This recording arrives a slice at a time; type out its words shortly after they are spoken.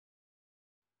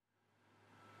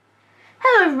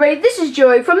everybody, this is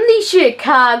Joey from the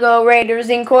Chicago Raiders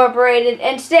Incorporated,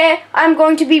 and today I'm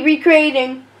going to be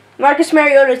recreating Marcus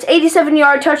Mariota's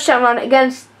 87-yard touchdown run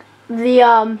against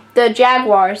the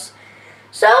Jaguars.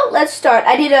 So let's start.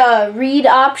 I did a read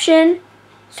option,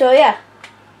 so yeah.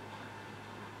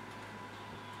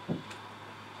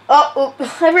 Oh,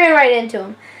 I ran right into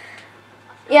him.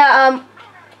 Yeah,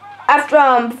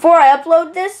 before I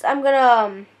upload this, I'm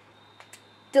gonna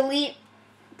delete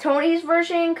Tony's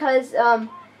version because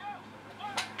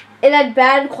it had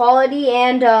bad quality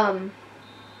and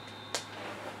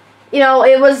you know,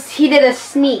 he did a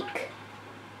sneak.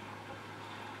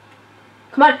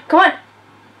 Come on,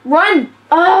 run!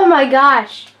 Oh my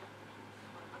gosh,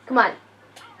 come on.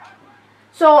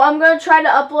 So I'm gonna try to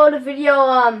upload a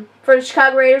video for the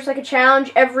Chicago Raiders, like a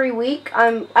challenge, every week.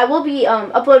 I will be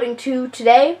uploading 2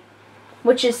 today,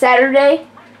 which is Saturday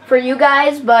for you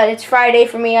guys, but it's Friday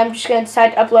for me. I'm just gonna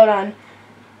decide to upload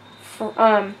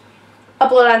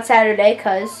on Saturday,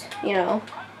 cause you know.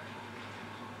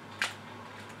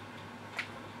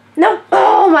 No!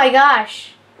 Oh my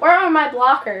gosh! Where are my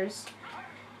blockers?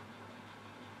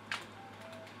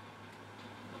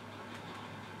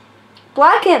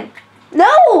 Block him!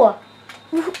 No!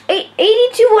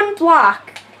 82 wouldn't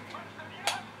block.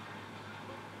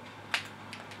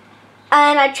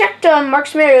 And I checked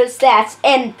Marcus Mariota's stats,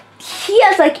 and he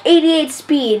has like 88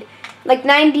 speed, like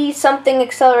 90-something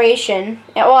acceleration.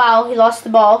 And, wow, he lost the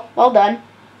ball. Well done.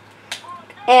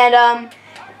 And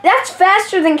that's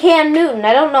faster than Cam Newton.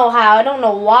 I don't know how. I don't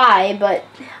know why, but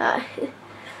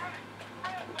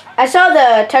I saw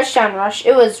the touchdown rush.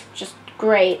 It was just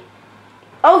great.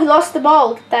 Oh, he lost the ball.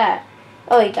 Look at that.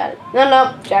 Oh, he got it.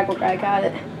 No, Jaguar guy got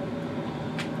it.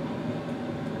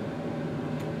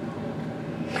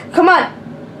 Come on.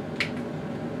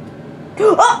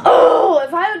 Oh,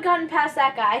 if I had gotten past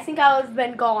that guy, I think I would have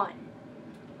been gone.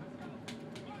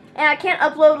 And I can't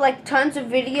upload like tons of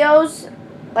videos,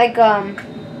 like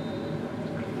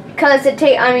because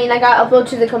I got to upload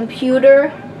to the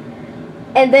computer,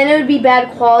 and then it would be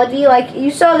bad quality. Like you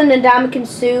saw the Ndamukong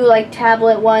Suh like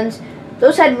tablet ones,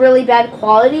 those had really bad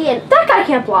quality, and that guy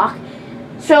can't block.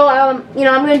 So you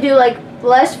know, I'm gonna do like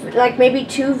maybe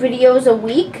 2 videos a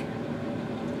week.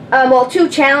 Well, 2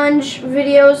 challenge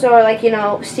videos, or like, you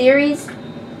know, series.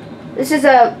 This is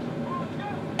a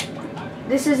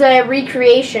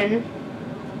recreation.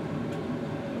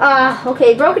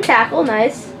 Okay, broke a tackle,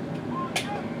 nice.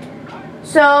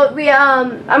 So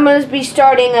I'm gonna be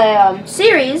starting a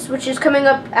series, which is coming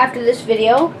up after this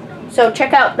video. So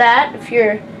check out that if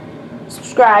you're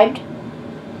subscribed.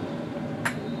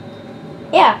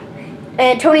 Yeah,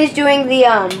 and Tony's doing the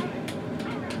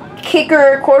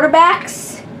kicker quarterbacks.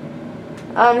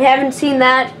 If you haven't seen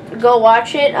that, go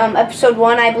watch it. Episode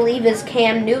 1, I believe, is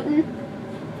Cam Newton.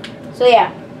 So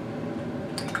yeah,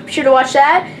 be sure to watch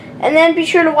that, and then be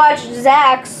sure to watch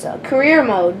Zach's career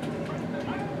mode.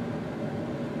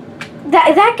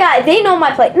 That guy, they know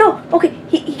my play. No, okay,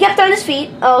 he kept on his feet.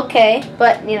 Okay,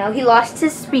 but you know, he lost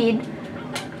his speed.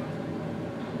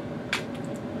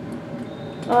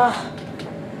 Ugh.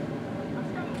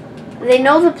 They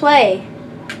know the play.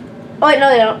 Oh wait, no,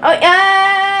 they don't. Oh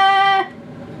yeah.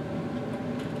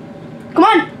 Come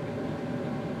on!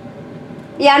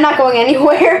 Yeah, I'm not going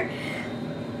anywhere.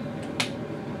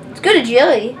 It's good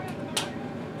agility.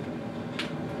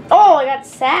 Oh, I got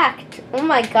sacked. Oh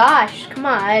my gosh, come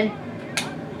on.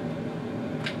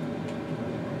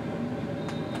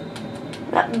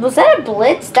 Was that a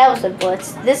blitz? That was a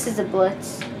blitz. This is a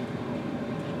blitz.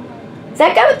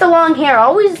 That guy with the long hair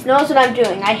always knows what I'm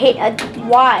doing. I hate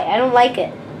why? I don't like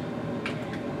it.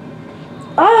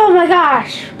 Oh my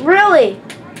gosh, really?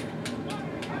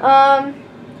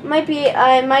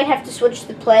 I might have to switch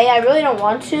the play. I really don't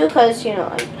want to, because, you know,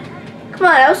 like, come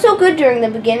on, I was so good during the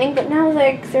beginning, but now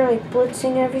they're like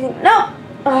blitzing and everything. No!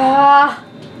 I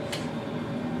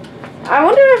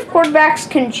wonder if quarterbacks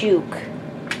can juke.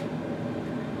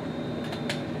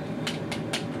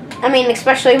 I mean,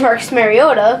 especially Marcus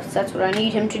Mariota, because that's what I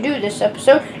need him to do this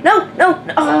episode. No!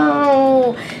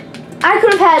 Oh! I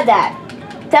could have had that.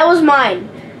 That was mine.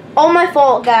 All my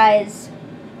fault, guys.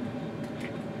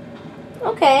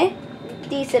 Okay,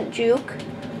 decent juke.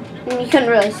 You couldn't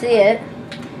really see it.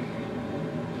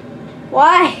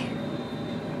 Why?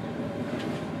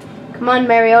 Come on,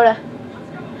 Mariota.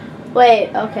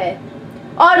 Wait, okay.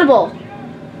 Audible.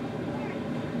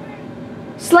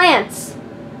 Slants.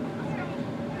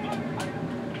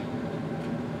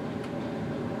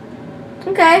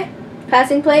 Okay.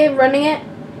 Passing play, running it.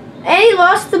 And he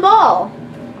lost the ball.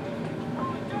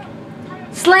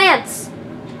 Slants.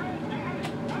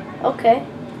 Okay.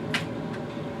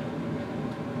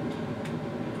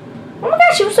 Oh my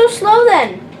gosh, he was so slow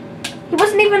then. He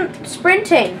wasn't even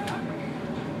sprinting.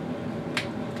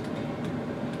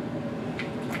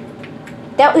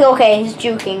 Okay, his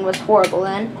juking was horrible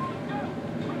then.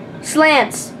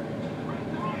 Slants.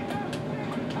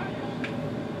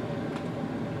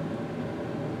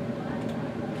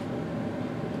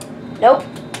 Nope.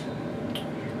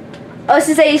 Oh, this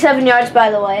is 87 yards, by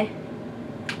the way.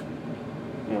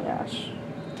 Oh my gosh.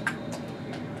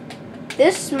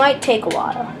 This might take a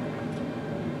while.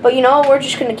 But you know what? We're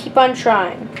just going to keep on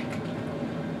trying.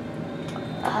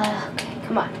 Okay,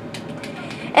 come on.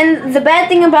 And the bad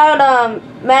thing about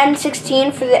Madden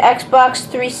 16 for the Xbox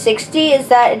 360 is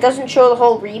that it doesn't show the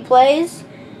whole replays.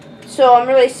 So I'm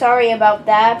really sorry about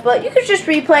that. But you could just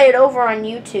replay it over on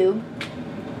YouTube.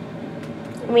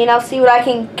 I mean, I'll see what I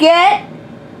can get.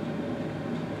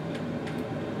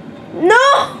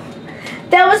 No!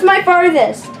 That was my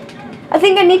farthest. I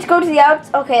think I need to go to the outs.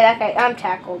 Okay, that guy. I'm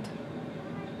tackled.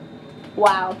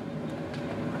 Wow.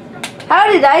 How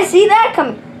did I see that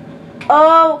coming?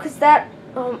 Oh, because that...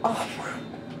 oh.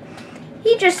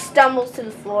 He just stumbles to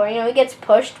the floor. You know, he gets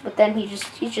pushed, but then he's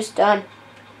just done.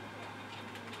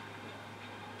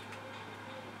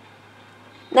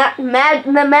 Not mad.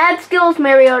 The mad skills,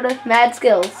 Mariota. Mad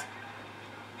skills.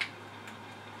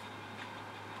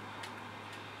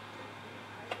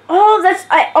 Oh, that's.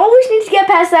 I always need to get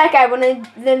past that guy when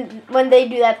they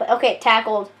do that play. Okay,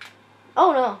 tackled.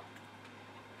 Oh no.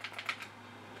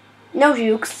 No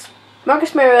jukes.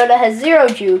 Marcus Mariota has 0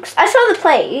 jukes. I saw the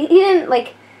play. He didn't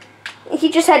like. He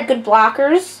just had good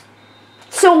blockers.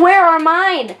 So where are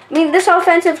mine? I mean, this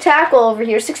offensive tackle over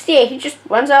here, 68. He just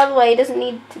runs out of the way. He doesn't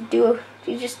need to do.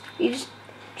 He just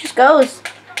goes.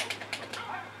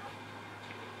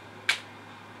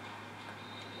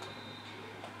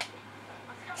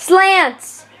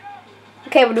 Slants.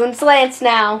 Okay, we're doing slants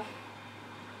now.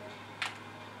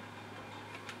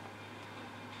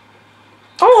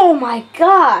 Oh my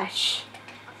gosh.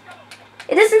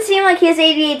 It doesn't seem like he has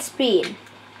 88 speed.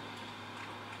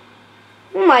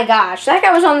 Oh my gosh. That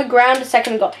guy was on the ground a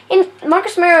second ago. And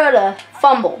Marcus Mariota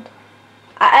fumbled.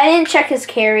 I didn't check his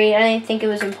carry. I didn't think it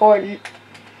was important.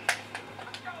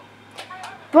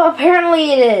 But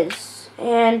apparently it is.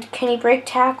 And can he break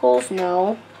tackles?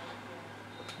 No.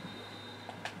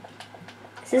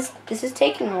 This is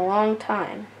taking a long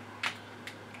time.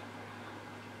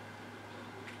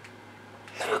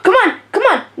 Come on, come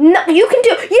on! No, you can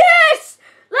do. Yes!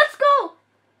 Let's go!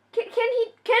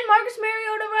 Can Marcus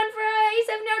Mariota run for a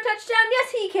 7-yard touchdown?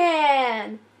 Yes, he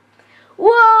can.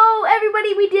 Whoa,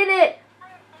 everybody, we did it!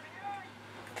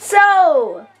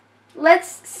 So,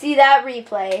 let's see that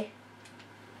replay.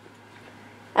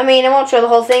 I mean, I won't show the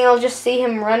whole thing. I'll just see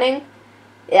him running.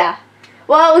 Yeah.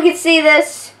 Well, we can see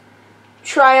this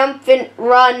triumphant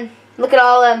run. Look at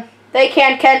all of them. They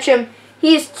can't catch him.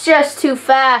 He's just too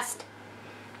fast.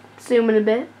 Zoom in a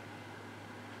bit.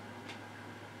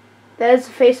 That is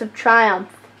the face of triumph.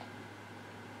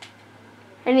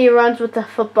 And he runs with the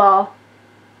football.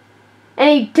 And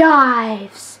he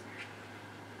dives.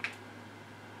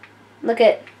 Look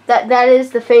at that. That is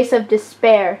the face of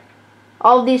despair.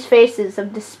 All these faces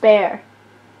of despair.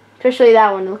 Especially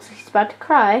that one. It looks like he's about to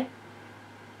cry.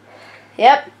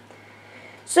 Yep.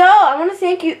 So, I want to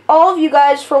thank all of you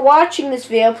guys for watching this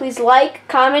video. Please like,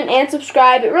 comment, and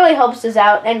subscribe. It really helps us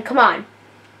out. And come on.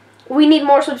 We need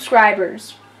more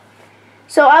subscribers.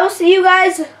 So, I will see you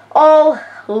guys all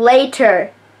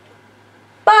later.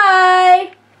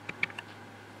 Bye!